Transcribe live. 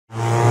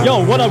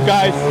Yo, what up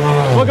guys?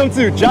 Welcome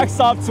to Jack's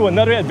Off to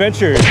another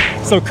adventure.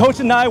 So Coach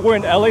and I were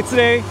in LA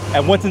today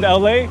and went to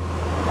LA,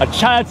 a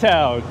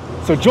Chinatown.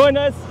 So join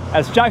us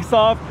as Jack's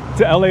Off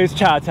to LA's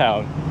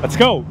Chinatown. Let's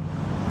go.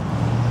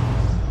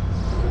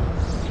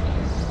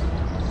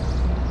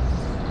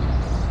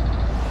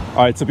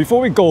 All right, so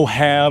before we go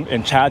ham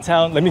in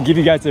Chinatown, let me give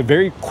you guys a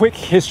very quick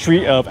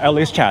history of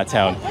LA's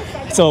Chinatown.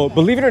 So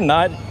believe it or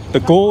not, the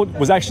gold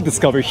was actually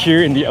discovered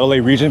here in the LA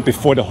region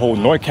before the whole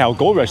Norcal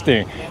gold rush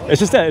thing. It's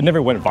just that it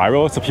never went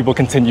viral, so people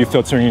continue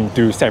filtering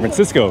through San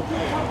Francisco.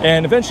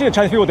 And eventually the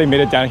Chinese people, they made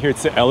it down here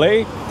to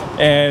LA.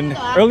 And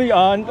early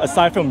on,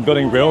 aside from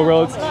building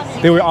railroads,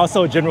 they were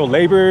also general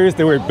laborers.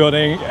 They were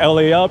building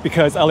LA up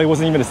because LA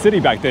wasn't even a city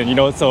back then, you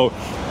know? So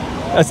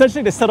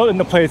essentially they settled in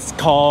a place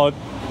called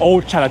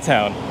Old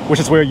Chinatown,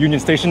 which is where Union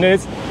Station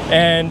is.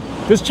 And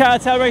this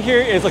Chinatown right here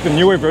is like the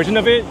newer version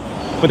of it,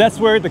 but that's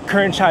where the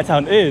current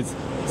Chinatown is.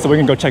 So we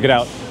can go check it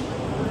out.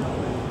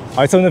 All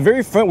right, so in the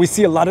very front, we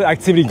see a lot of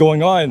activity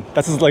going on.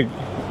 That's just like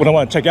what I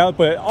want to check out.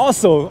 But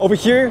also over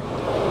here,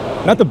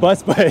 not the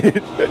bus, but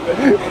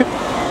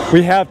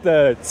we have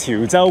the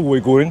Qiuzhao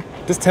Weigun.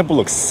 This temple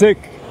looks sick.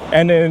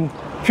 And then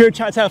pure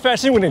Chinatown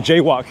fashion, we're gonna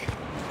jaywalk.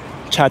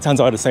 Chinatowns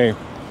are the same.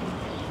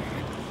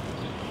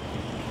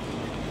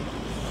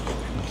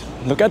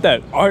 Look at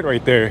that art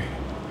right there.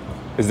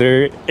 Is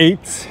there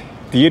 8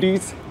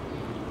 deities?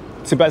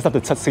 Too bad it's not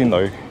the cutscene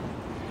though.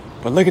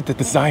 But look at the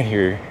design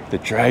here. The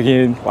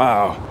dragon,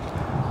 wow.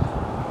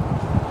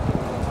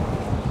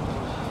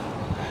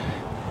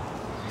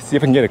 See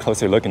if I can get a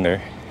closer look in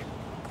there.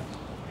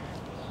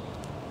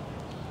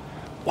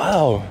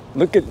 Wow,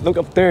 look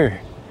up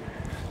there.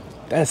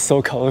 That is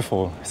so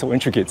colorful, so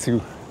intricate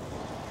too.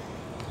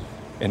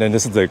 And then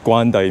this is the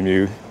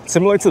Guandaimyu,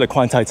 similar to the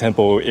Kwantai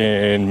Temple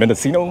in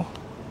Mendocino.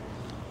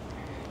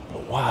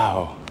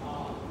 Wow.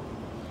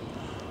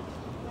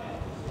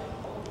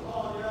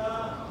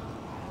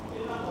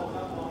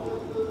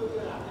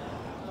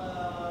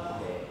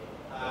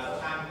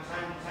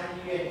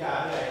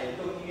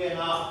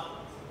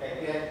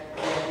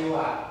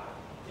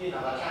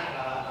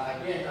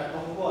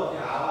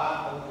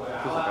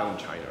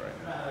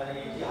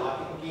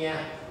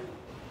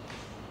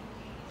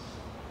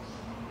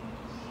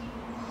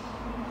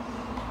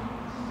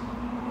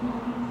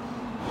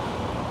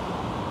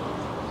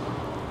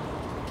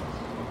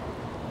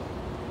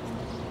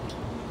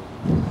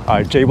 All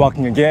right,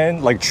 jaywalking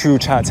again, like true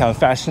Chinatown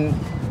fashion.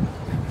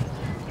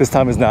 This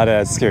time is not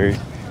as scary.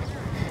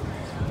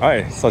 All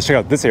right, so let's check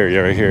out this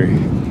area right here.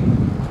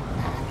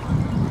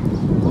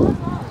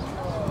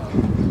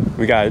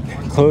 We got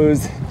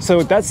clothes.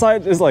 So that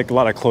side is like a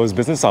lot of clothes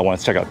business, so I want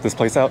to check out this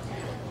place out.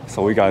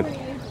 So we got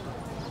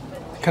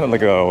kind of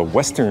like a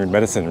Western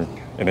medicine,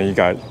 and then you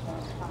got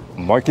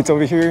markets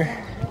over here.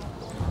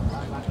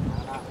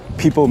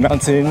 People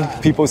mountain,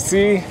 people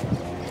sea.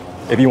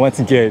 If you want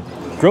to get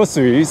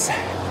groceries,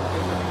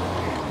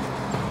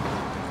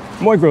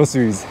 more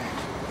groceries.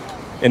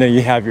 And then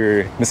you have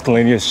your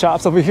miscellaneous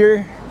shops over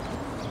here.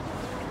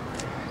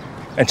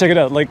 And check it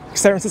out, like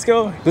San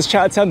Francisco, this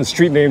Chinatown, the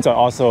street names are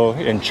also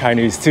in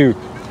Chinese too.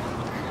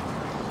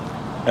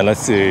 And let's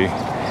see,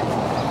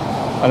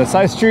 on the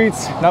side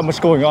streets, not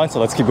much going on, so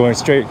let's keep going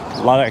straight.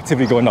 A lot of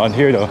activity going on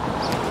here though.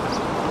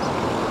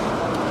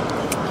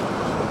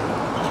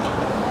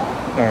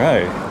 All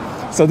right,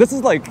 so this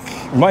is like,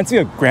 reminds me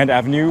of Grand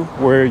Avenue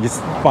where you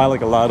buy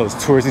like a lot of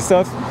those touristy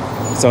stuff.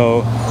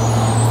 So,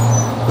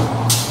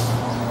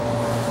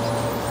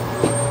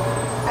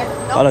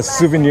 a lot of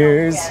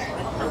souvenirs.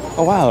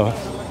 Oh wow,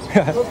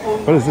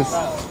 what is this?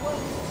 Oh,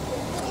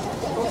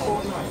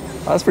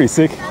 that's pretty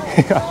sick. All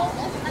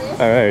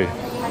right.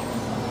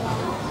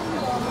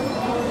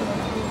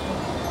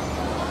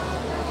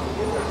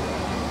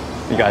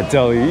 You got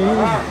deli.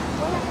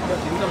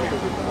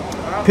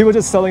 People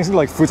just selling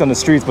like fruits on the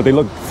streets, but they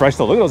look fresh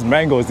though. Look at those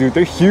mangoes, dude.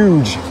 They're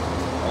huge.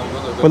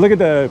 But look at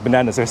the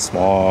bananas, they're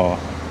small.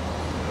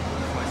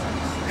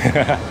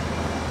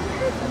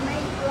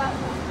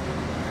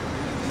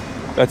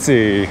 Let's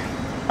see.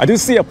 I do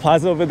see a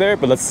plaza over there,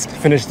 but let's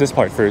finish this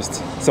part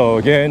first. So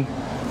again,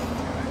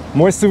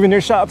 more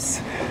souvenir shops.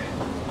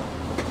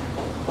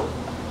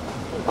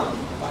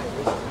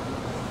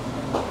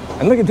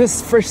 And look at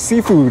this fresh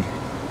seafood.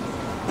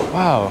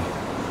 Wow.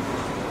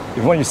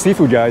 You want your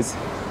seafood, guys.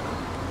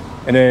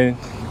 And then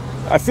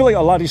I feel like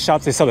a lot of these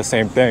shops, they sell the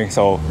same thing.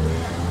 So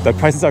the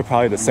prices are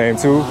probably the same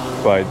too,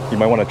 but you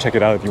might want to check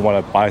it out if you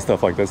want to buy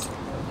stuff like this.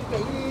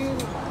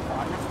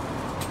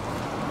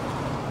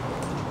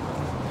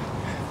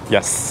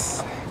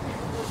 Yes.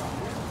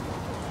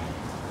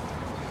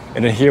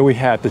 And then here we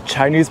have the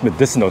Chinese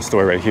medicinal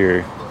store right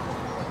here.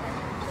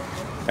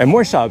 And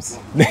more shops.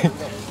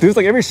 There's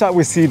like every shop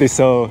we see, they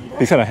sell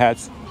these kind of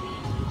hats.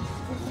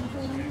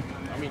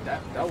 I mean,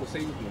 that will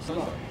save you from the sun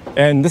though.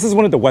 And this is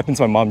one of the weapons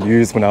my mom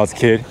used when I was a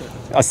kid.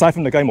 Aside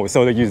from the gaimo,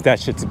 so they used that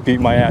shit to beat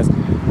my ass.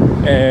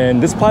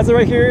 And this plaza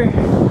right here,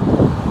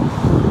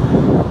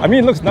 I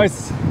mean, it looks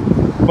nice,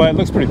 but it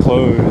looks pretty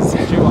closed.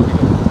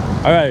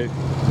 All right.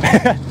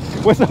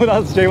 What's up with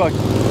us jaywalking?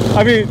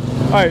 I mean,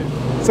 all right.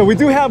 So we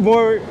do have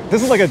more.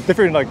 This is like a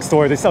different like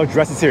store. They sell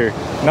dresses here,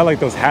 not like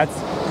those hats.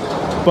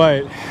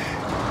 But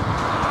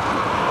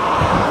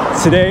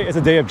today is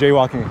a day of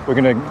jaywalking. We're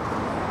gonna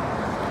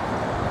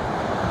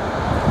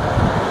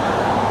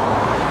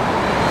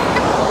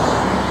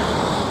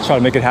try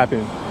to make it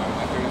happen.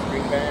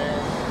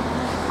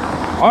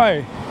 All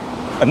right,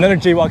 another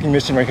jaywalking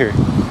mission right here.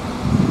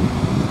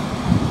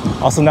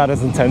 Also not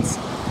as intense.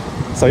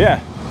 So yeah,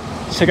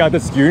 check out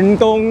this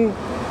Yundong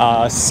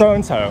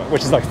Center,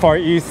 which is like Far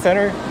East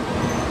Center.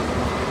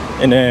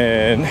 And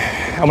then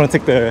I'm gonna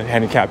take the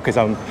handicap because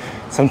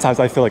sometimes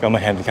I feel like I'm a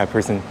handicapped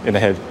person in the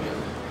head.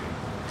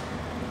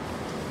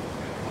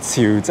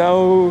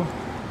 Ciuzhou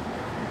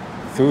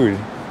food.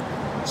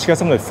 Check out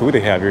some of the food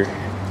they have here.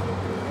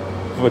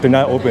 But they're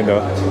not open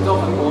though.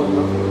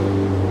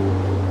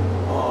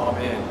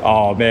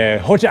 Oh man,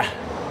 Hoja!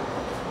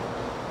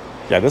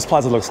 Yeah, this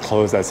plaza looks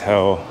closed as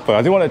hell, but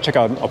I do want to check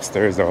out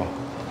upstairs though.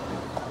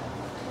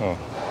 Oh.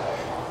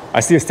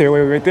 I see a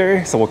stairway right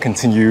there, so we'll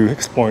continue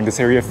exploring this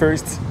area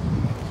first.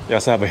 They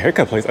also have a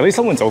haircut place. At least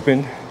someone's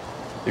open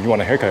if you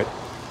want a haircut.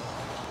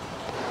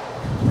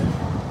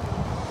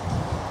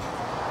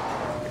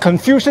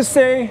 Confucius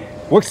say,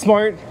 work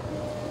smart,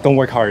 don't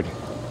work hard.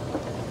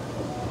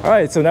 All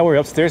right, so now we're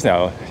upstairs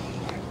now.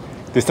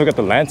 They still got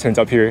the lanterns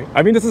up here.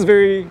 I mean, this is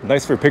very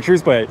nice for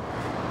pictures, but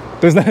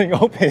there's nothing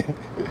open.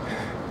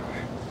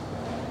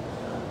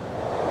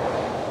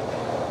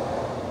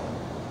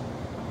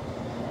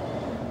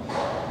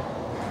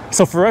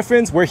 So for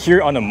reference, we're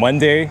here on a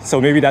Monday, so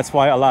maybe that's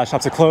why a lot of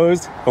shops are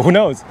closed, but who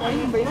knows?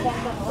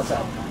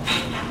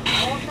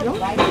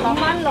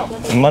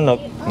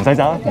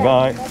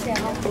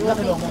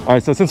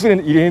 Alright, so since we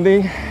didn't eat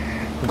anything,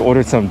 we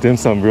ordered some dim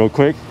sum real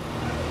quick.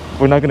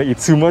 We're not gonna eat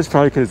too much,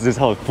 probably because there's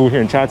hella food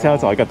here in Chinatown.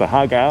 So I got the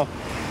hot gao,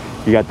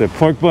 you got the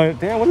pork bun.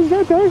 Damn, what is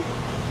that thing?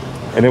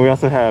 And then we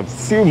also have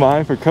siu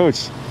mai for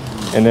Coach.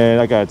 And then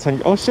I got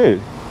oh shit,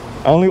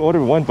 I only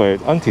ordered one,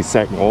 but auntie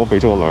sack mo bei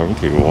zhuo lang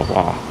tiu.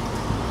 Wow.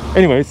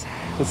 Anyways,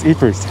 let's eat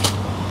first.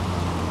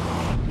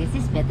 This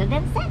is better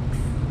than sex.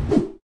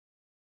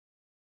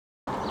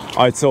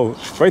 Alright, so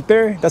right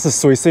there, that's the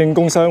Suising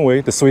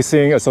Gongsanwei, the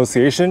Suising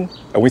Association.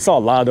 And we saw a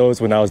lot of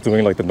those when I was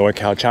doing like the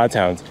Norcal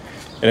Chinatowns.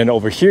 And then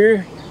over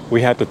here,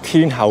 we have the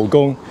Tin Hao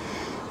Gong,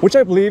 which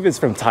I believe is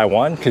from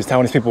Taiwan, because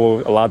Taiwanese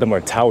people, a lot of them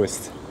are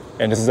Taoist.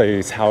 And this is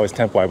a Taoist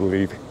temple, I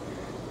believe.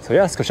 So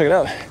yeah, let's go check it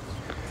out.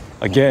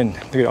 Again,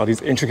 look at all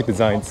these intricate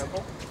designs.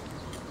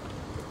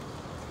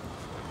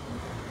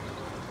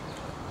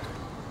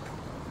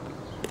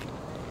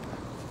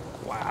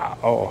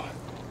 Wow.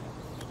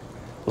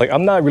 Like,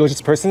 I'm not a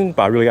religious person,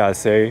 but I really gotta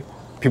say,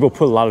 people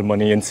put a lot of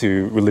money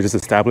into religious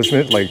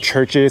establishments, like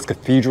churches,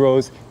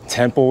 cathedrals,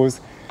 temples.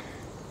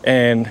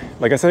 And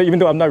like I said, even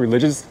though I'm not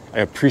religious, I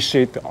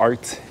appreciate the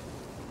art.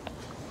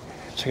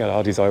 Check out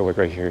all these artwork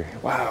right here.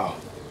 Wow.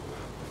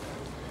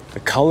 The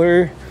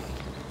color.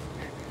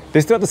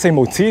 They still have the same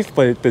motif,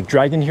 but the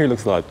dragon here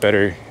looks a lot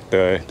better.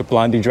 The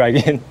blondie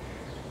dragon.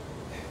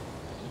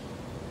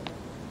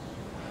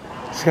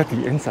 Check out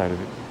the inside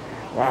of it.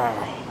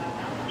 Wow.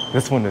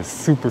 This one is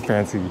super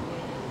fancy.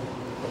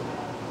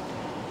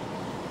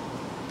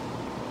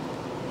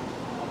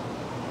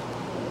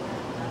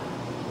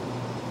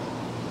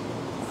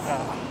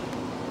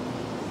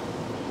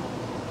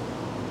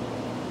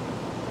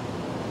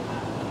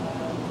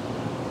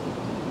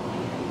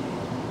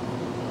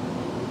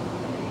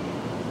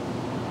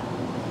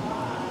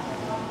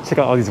 Check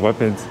out all these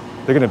weapons.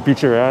 They're gonna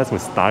beat your ass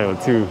with style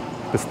too.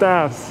 The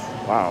staffs,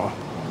 wow.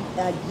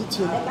 以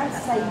前一間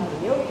細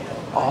廟，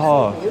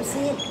哦，廟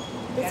先，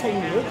啲細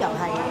廟就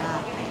係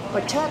個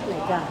church 嚟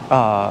㗎。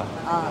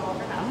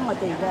咁我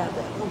哋嘅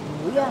個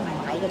會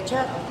買個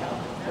church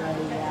嚟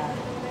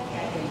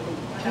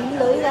見女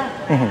啊，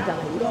就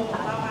嚟呢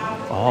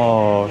度。哦。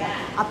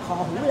阿婆好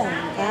靚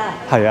㗎。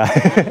係啊。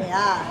係啊。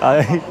係。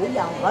好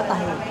有嗰度。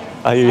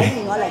係。所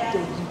以我嚟做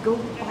義工。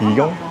義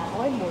工。開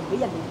門俾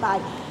人哋拜。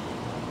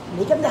你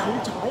今日好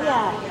彩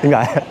啊！點解？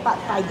拜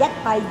一、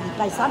拜二、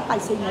拜三、拜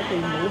四，我哋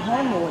冇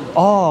開門。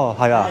哦，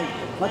係啊。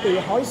我哋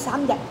開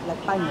3日嚟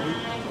拜會。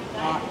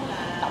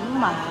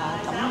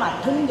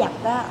聽日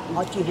咧，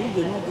我住好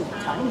遠嘅熱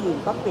腸園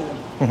嗰邊。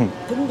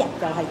聽日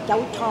就係周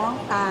倉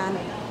誕，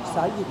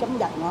所以今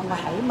日我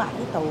喺埋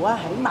呢度啊，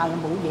喺埋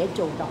冇嘢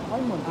做就開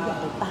門俾人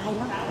哋拜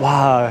咯。哇！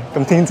咁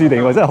天注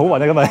定喎，真係好運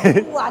啊！今日。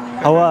好運啊！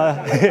好啊，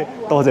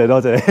多謝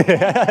多謝。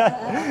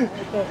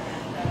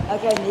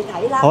OK， 你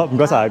睇啦。好，唔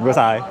該晒，唔該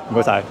晒，唔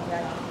該晒。呢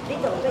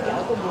度都有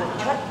個門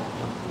出，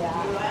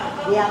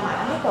夜晚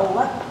呢度啊，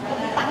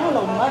燈籠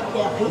啊，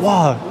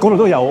哇！嗰度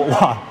都有，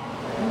哇！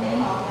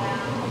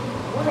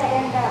好靚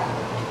㗎。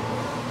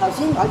頭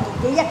先我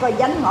自己一個人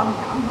我唔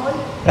敢開，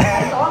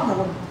開門。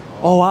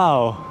哦哇！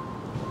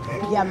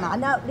夜晚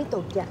咧呢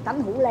度着燈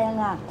好靚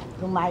啊，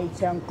同埋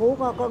上高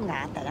嗰個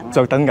瓦頂。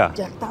着燈㗎？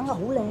着燈啊，好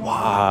靚。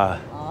哇！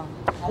哦，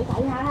你睇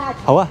下。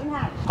好啊，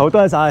好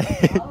多謝晒。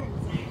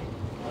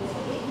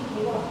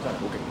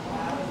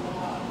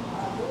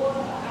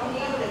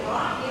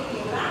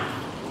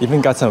Even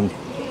got some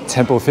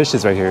temple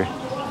fishes right here.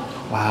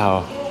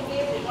 Wow.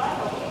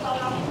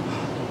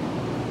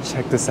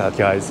 Check this out,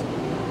 guys.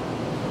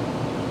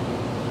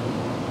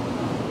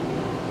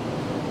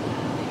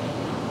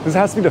 This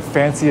has to be the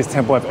fanciest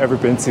temple I've ever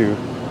been to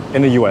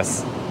in the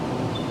US.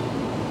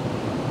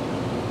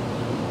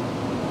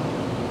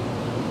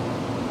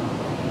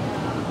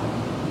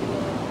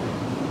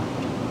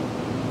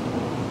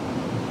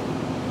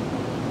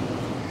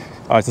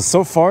 All right,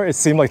 so far it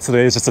seemed like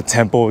today is just a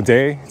temple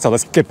day. So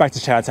let's get back to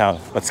Chinatown.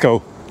 Let's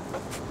go.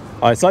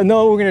 All right, so I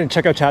know we're gonna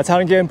check out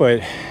Chinatown again, but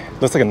it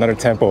looks like another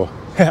temple.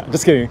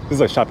 Just kidding, this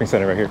is a shopping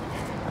center right here.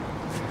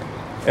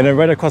 And then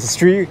right across the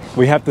street,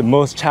 we have the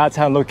most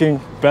Chinatown looking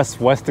Best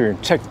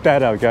Western. Check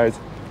that out, guys.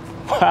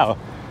 Wow.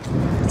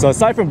 So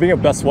aside from being a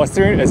Best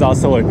Western, it's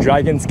also a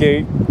Dragon's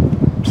Gate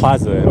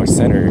Plaza or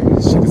center.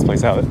 Let's check this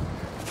place out.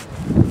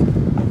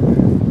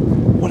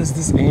 What is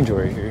this angel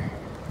right here?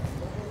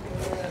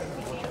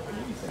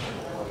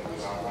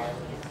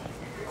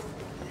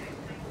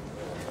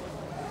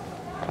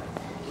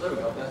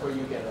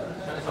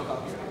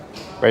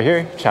 Right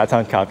here,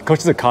 Chinatown Coffee. Coach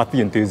is a coffee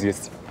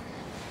enthusiast.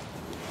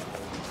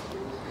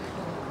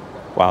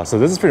 Wow, so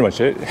this is pretty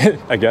much it,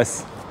 I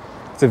guess.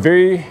 It's a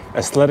very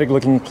aesthetic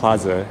looking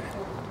plaza.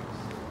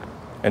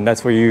 And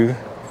that's where you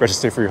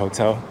register for your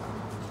hotel.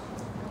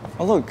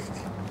 Oh look.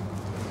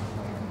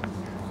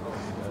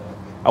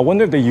 I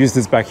wonder if they used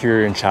this back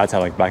here in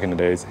Chinatown, like back in the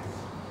days.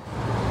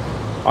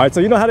 All right,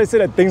 so you know how they say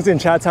that things in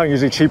Chinatown are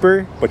usually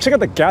cheaper? But check out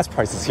the gas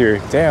prices here.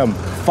 Damn,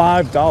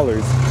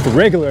 $5 for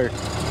regular.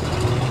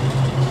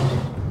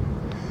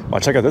 Oh,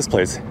 check out this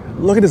place.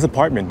 Look at this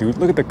apartment, dude.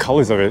 Look at the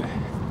colors of it.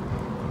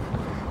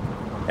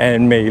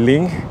 And Mei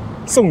Ling,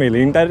 Song Mei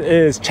Ling, that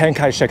is Chiang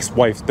Kai-shek's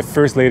wife, the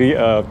first lady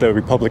of the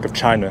Republic of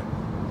China.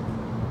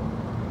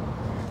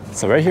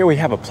 So right here we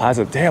have a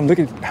plaza. Damn, look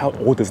at how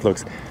old this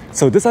looks.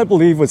 So this, I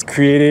believe, was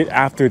created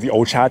after the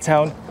old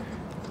Chinatown.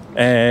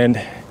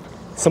 And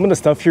some of the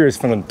stuff here is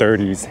from the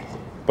 30s.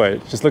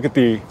 But just look at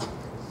the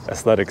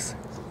aesthetics.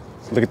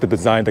 Look at the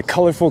design, the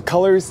colorful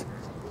colors.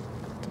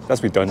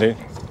 That's redundant.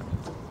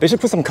 They should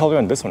put some color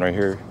on this one right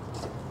here.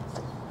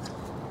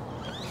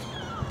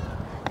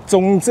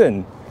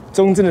 Zhongzhen.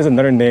 Zhongzhen is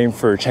another name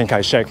for Chiang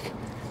Kai-shek.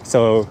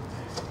 So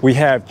we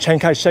have Chiang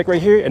Kai-shek right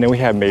here, and then we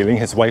have Mei Ling,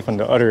 his wife, on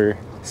the other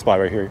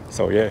spot right here.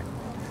 So yeah.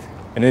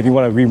 And if you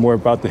want to read more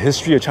about the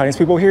history of Chinese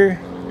people here,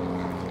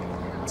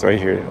 it's right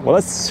here. Well,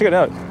 let's check it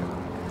out.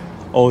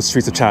 Old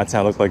streets of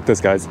Chinatown look like this,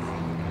 guys.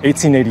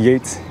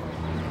 1888.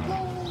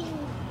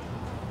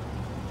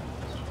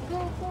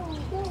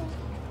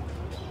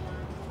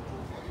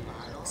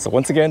 So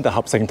once again, the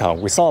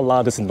Town. We saw a lot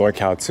of this in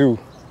Norcal too.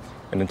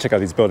 And then check out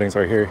these buildings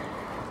right here.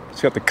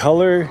 Check out the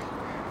color,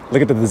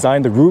 look at the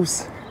design, the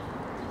roofs,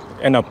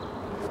 and a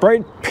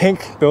bright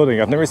pink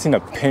building. I've never seen a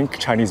pink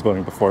Chinese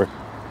building before.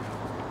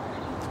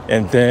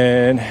 And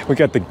then we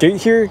got the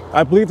gate here.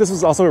 I believe this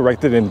was also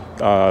erected in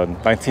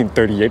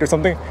 1938 or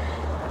something.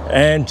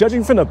 And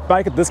judging from the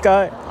back of this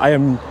guy, I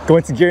am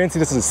going to guarantee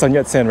this is Sun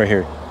Yat-sen right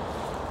here.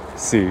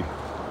 Let's see.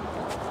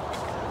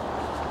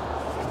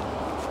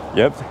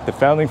 Yep, the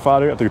founding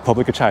father of the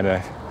Republic of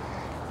China.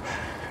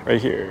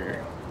 Right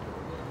here.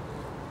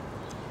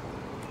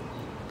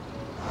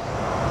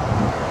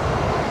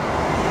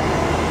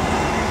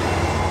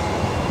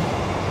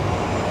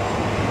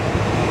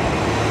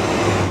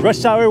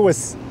 Rush Hour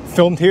was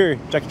filmed here,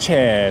 Jackie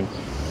Chan.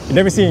 You've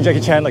never seen Jackie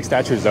Chan like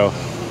statues though.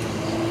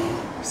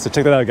 So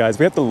check that out, guys.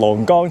 We have the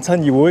Longgang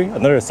Chen Yiwei,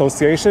 another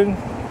association.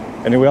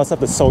 And then we also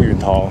have the Seoul Yun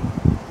Tong.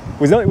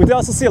 We did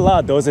also see a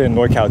lot of those in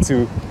Norcal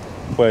too.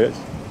 But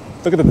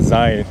look at the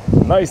design,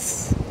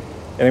 nice.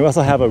 And then we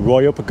also have a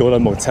Royal Pagoda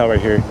Motel right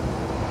here.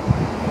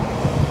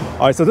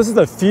 All right, so this is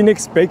the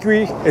Phoenix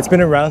Bakery. It's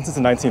been around since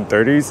the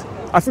 1930s.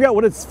 I forgot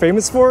what it's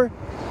famous for,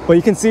 but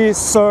you can see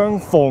Sung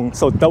Fong,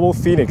 so double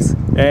Phoenix.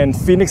 And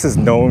Phoenix is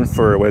known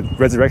for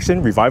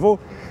resurrection, revival.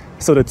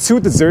 So the two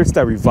desserts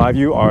that revive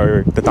you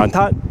are the Dan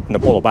Tat and the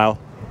Bolo Bao.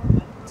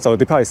 So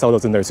they probably sell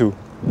those in there too.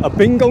 A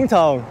Bing Gong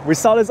Town, we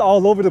saw this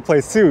all over the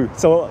place too.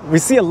 So we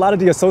see a lot of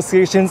the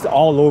associations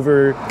all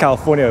over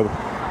California.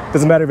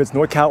 Doesn't matter if it's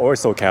NorCal or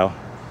SoCal.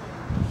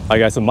 Alright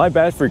guys, so my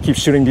bad for keep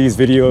shooting these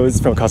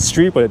videos from across the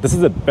street, but this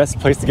is the best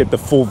place to get the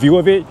full view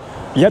of it.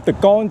 You have the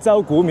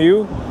Gongzhou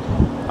Gumiu.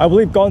 I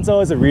believe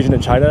Gongzhou is a region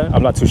in China,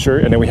 I'm not too sure.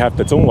 And then we have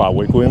the Zhonghua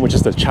Weigun, which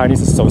is the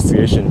Chinese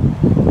Association.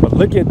 But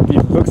look at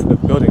the looks of the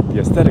building, the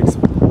aesthetics.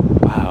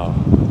 Wow.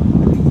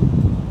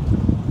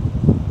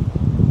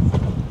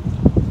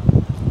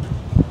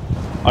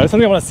 There's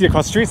something I want to see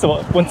across the street,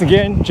 so once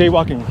again,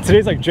 jaywalking.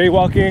 Today's like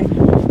jaywalking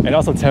and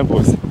also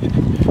temples.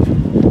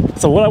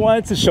 So what I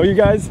wanted to show you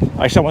guys,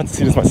 actually I wanted to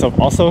see this myself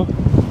also,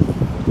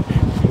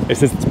 is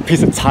this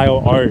piece of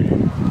tile art.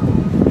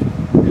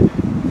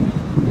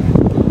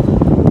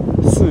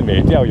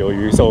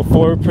 So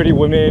 4 pretty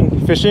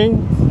women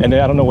fishing, and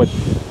then I don't know what,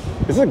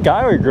 is it a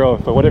guy or a girl,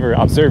 but whatever,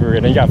 observer,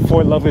 and then you got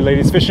 4 lovely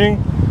ladies fishing.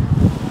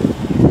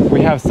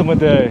 We have some of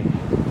the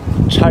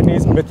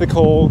Chinese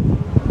mythical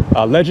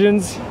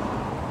legends.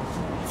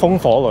 Feng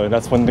Fo,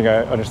 that's one thing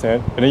I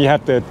understand. And then you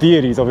have the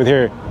deities over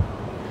here.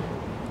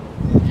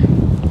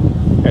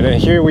 And then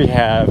here we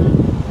have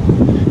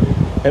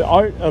An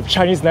art of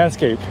Chinese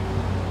landscape.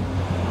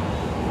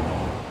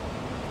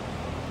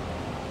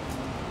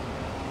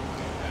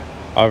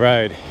 All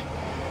right,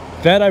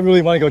 then I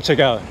really want to go check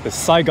out the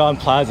Saigon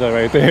Plaza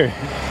right there.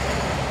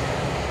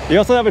 You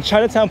also have a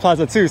Chinatown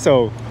Plaza too,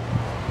 so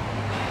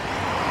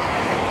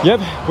yep,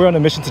 we're on a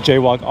mission to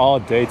jaywalk all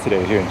day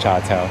today here in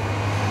Chinatown.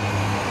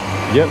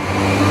 Yep.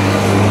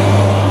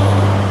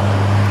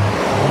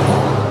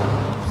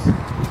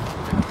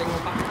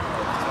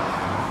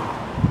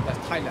 That's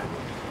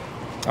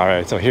Thailand. All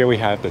right, so here we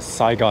have the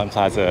Saigon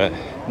Plaza.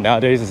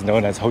 Nowadays it's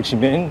known as Ho Chi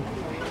Minh.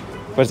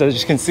 But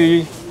as you can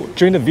see,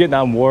 during the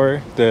Vietnam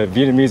War, the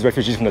Vietnamese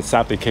refugees from the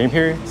South, they came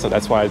here. So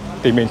that's why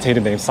they maintained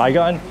the name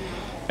Saigon.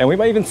 And we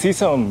might even see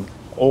some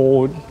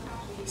old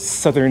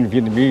Southern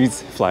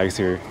Vietnamese flags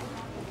here.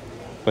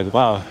 But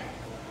wow,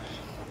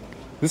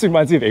 this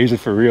reminds me of Asia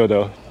for real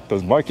though.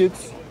 Those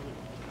markets.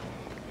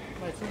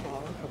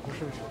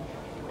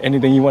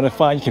 Anything you want to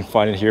find, you can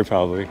find it here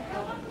probably.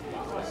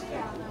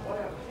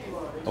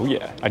 Oh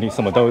yeah, I need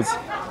some of those.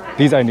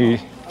 These I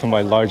need for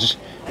my large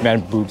man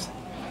boobs.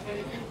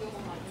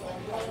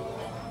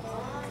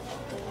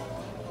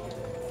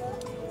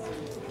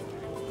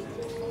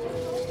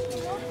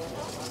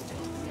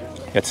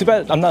 Yeah, too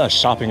bad I'm not a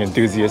shopping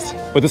enthusiast,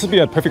 but this would be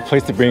a perfect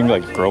place to bring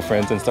like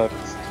girlfriends and stuff.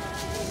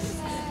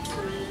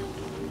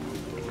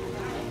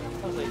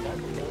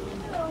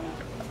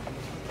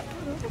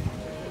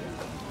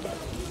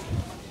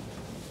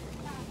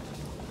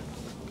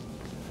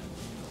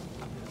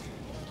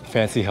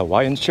 Fancy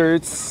Hawaiian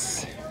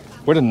shirts.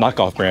 We're the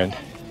knockoff brand.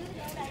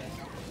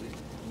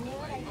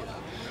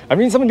 I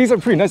mean, some of these are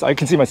pretty nice. I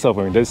can see myself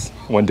wearing this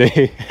one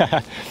day.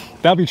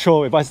 That'd be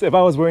troll. If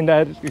I was wearing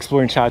that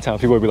exploring Chinatown,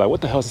 people would be like,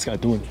 what the hell is this guy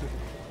doing?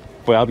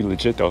 But I'll be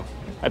legit though.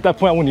 At that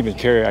point, I wouldn't even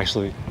care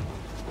actually.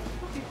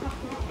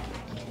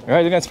 All right,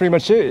 I think that's pretty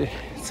much it.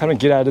 It's time to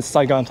get out of this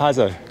Saigon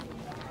Plaza.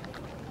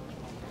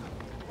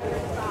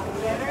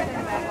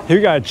 Here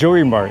we got a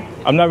jewelry mart.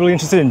 I'm not really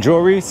interested in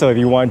jewelry, so if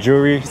you want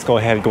jewelry, just go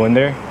ahead and go in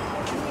there.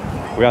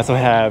 We also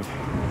have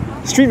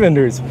street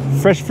vendors,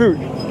 fresh fruit.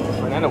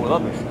 Fernando will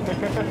love it.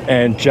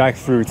 And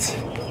jackfruit.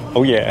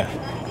 Oh yeah.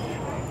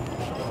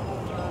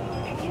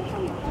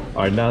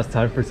 All right, now it's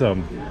time for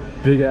some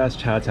big ass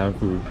Chinatown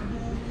food.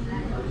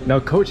 Now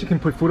Coach, he can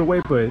put food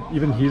away, but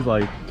even he's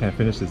like, can't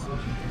finish this. I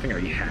think I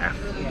already have.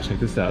 Check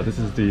this out. This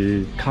is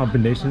the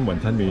combination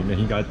wonton mee, and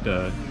he got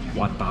the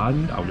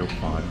watan ao yo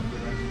fan.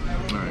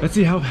 Right. Let's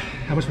see how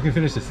much we can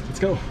finish this. Let's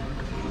go.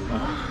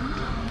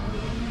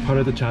 Part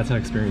of the Chinatown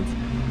experience.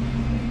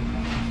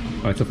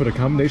 All right, so for the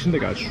combination, they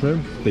got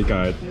shrimp, they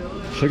got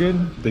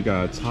chicken, they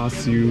got char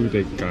siu,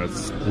 they got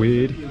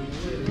squid,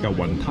 they got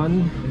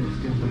wonton,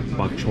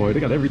 bok choy, they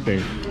got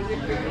everything.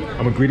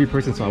 I'm a greedy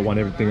person, so I want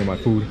everything in my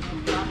food.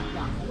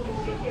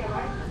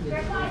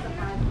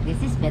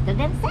 This is better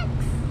than sex.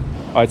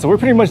 All right, so we're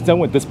pretty much done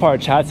with this part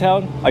of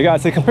Chinatown. I gotta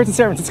say, compared to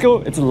San Francisco,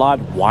 it's a lot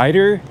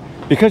wider.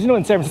 Because, you know,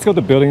 in San Francisco,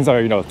 the buildings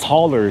are, you know,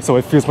 taller, so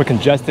it feels more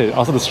congested.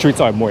 Also, the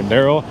streets are more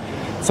narrow.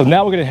 So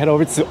now we're gonna head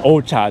over to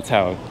Old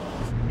Chinatown.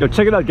 Yo,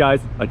 check it out,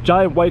 guys. A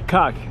giant white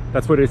cock.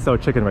 That's where they sell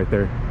chicken right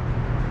there.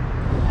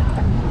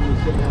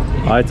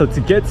 All right, so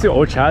to get to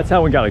Old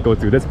Chinatown, we gotta go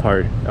through this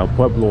part, El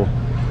Pueblo.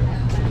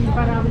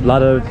 A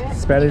lot of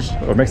Spanish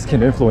or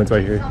Mexican influence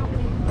right here.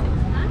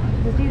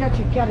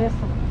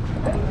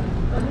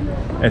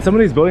 And some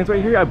of these buildings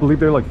right here, I believe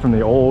they're like from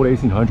the old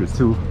 1800s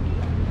too.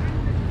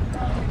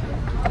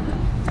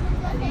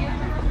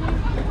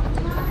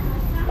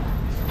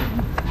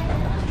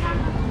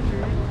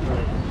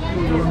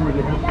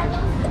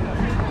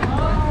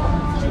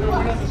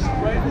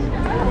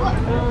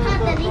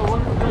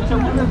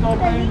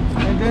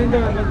 And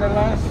then the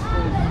last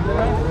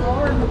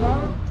floor in the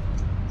bottom.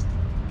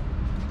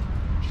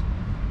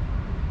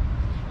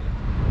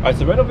 Alright,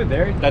 so right over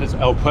there, that is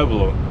El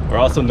Pueblo, or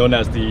also known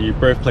as the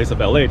birthplace of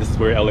LA. This is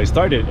where LA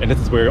started, and this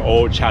is where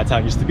Old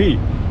Chinatown used to be.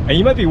 And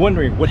you might be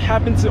wondering, what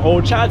happened to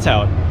Old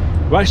Chinatown?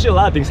 Well, actually a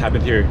lot of things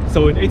happened here.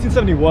 So in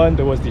 1871,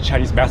 there was the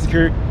Chinese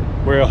massacre,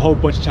 where a whole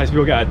bunch of Chinese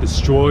people got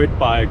destroyed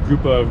by a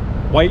group of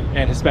white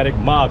and Hispanic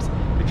mobs.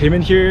 They came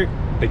in here,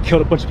 they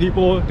killed a bunch of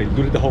people, they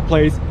looted the whole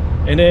place.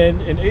 And then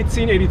in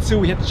 1882,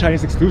 we had the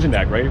Chinese Exclusion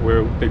Act, right?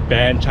 Where they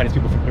banned Chinese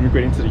people from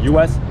immigrating to the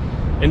US.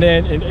 And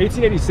then in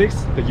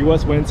 1886, the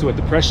US went into a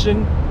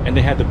depression and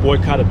they had the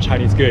boycott of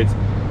Chinese goods.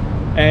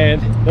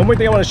 And one more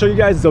thing I want to show you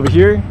guys is over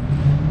here,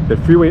 the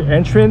freeway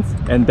entrance,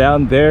 and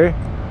down there,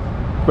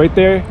 right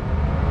there,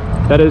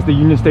 that is the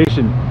Union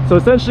Station. So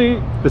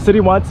essentially, the city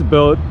wanted to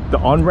build the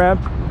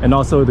on-ramp and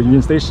also the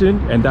Union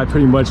Station, and that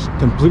pretty much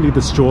completely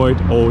destroyed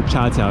Old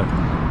Chinatown.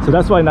 So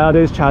that's why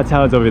nowadays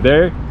Chinatown is over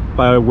there,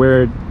 by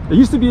where it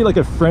used to be like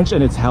a French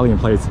and Italian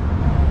place.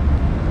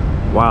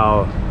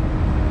 Wow.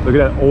 Look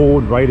at that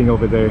old writing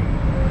over there.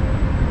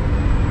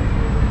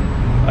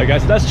 Alright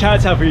guys, so that's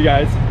Chinatown for you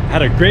guys.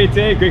 Had a great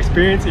day, great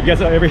experience. If you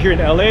guys are ever here in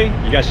LA,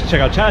 you guys should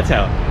check out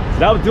Chinatown. So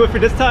that will do it for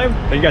this time.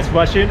 Thank you guys for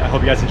watching. I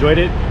hope you guys enjoyed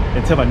it.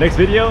 Until my next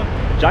video,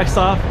 Jack's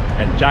off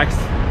and Jack's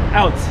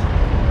out.